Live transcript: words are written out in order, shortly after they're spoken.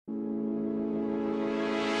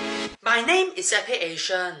My name is Epic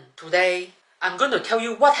Asian. Today, I'm going to tell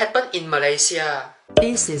you what happened in Malaysia.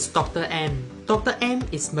 This is Dr. M. Dr. M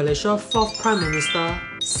is Malaysia's 4th Prime Minister,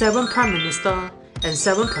 7th Prime Minister, and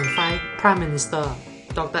 7.5 Prime Minister.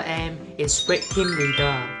 Dr. M is Red Team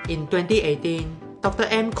leader. In 2018, Dr.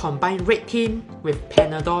 M combined Red Team with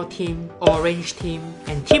Panadol Team, Orange Team,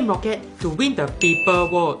 and Team Rocket to win the people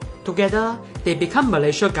vote. Together, they become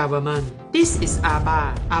Malaysia government. This is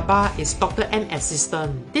Abah. Abah is Dr. M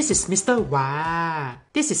assistant. This is Mr. Wah.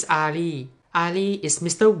 This is Ali. Ali is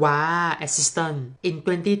Mr. Wah assistant. In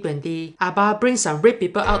 2020, Abah brings some red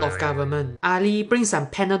people out of government. Ali brings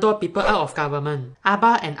some Panadol people out of government.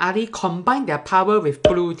 Abah and Ali combine their power with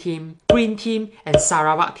Blue Team, Green Team, and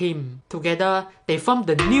Sarawak Team. Together, they form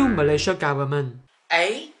the new Malaysia government.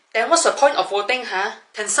 Then what's the point of voting, huh?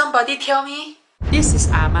 Can somebody tell me? This is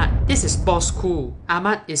Ahmad. This is Bosku.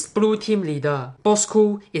 Ahmad is Blue Team leader.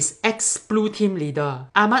 Bosku is ex-Blue Team leader.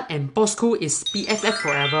 Ahmad and Bosku is BFF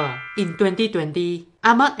forever. In 2020,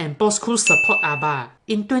 Ahmad and Bosku support Abah.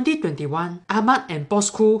 In 2021, Ahmad and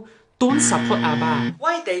Bosku don't support Abah.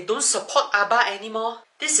 Why they don't support Abah anymore?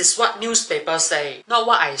 This is what newspapers say, not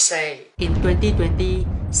what I say. In 2020,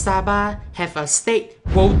 Sabah have a state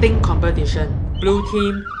voting competition. Blue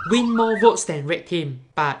Team win more votes than Red Team,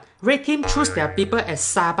 but Red Team choose their people as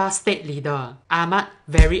Sabah state leader. Ahmad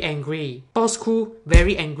very angry, Bosku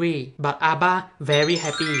very angry, but Abah very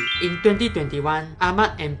happy. In 2021,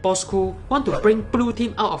 Ahmad and Bosku want to bring Blue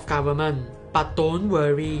Team out of government. But don't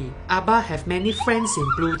worry, Abah have many friends in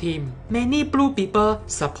Blue Team. Many blue people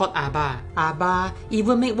support Abah. Abah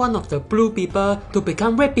even make one of the blue people to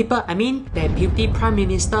become red people, Deputy Prime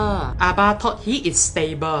Minister. Abah thought he is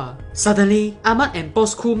stable. Suddenly, Ahmad and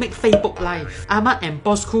Bosku make Facebook Live. Ahmad and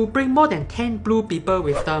Bosku bring more than 10 blue people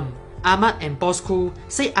with them. Ahmad and Bosku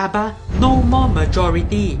say Abah no more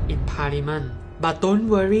majority in parliament. But don't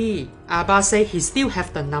worry, Abah say he still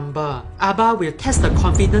have the number. Abah will test the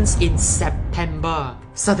confidence in September.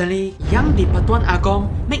 Suddenly, Young di Pertuan Agong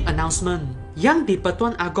make announcement. Young di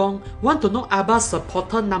Pertuan Agong want to know Abah's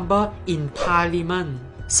supporter number in parliament.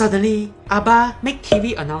 Suddenly, Abah make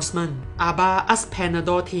TV announcement. Abah ask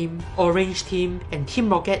Panadol Team, Orange Team, and Team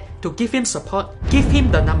Rocket to give him support, give him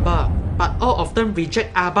the number. But all of them reject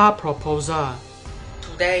Abah's proposal.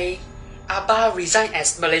 Today, Abah resigned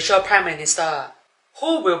as Malaysia Prime Minister.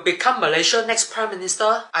 Who will become Malaysia's next Prime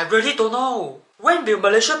Minister? I really don't know. When will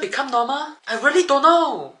Malaysia become normal? I really don't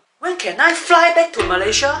know. When can I fly back to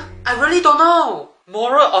Malaysia? I really don't know.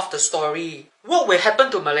 Moral of the story. What will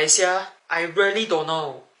happen to Malaysia? I really don't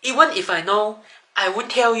know. Even if I know, I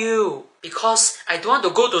won't tell you. Because I don't want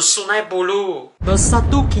to go to Sungai Buloh.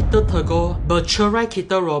 Bersatu kita teguh, bercerai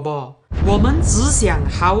kita roboh. 我们只想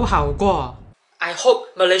好好过。I hope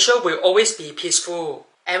Malaysia will always be peaceful.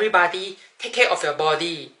 Everybody, take care of your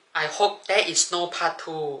body. I hope there is no part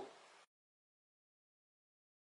 2.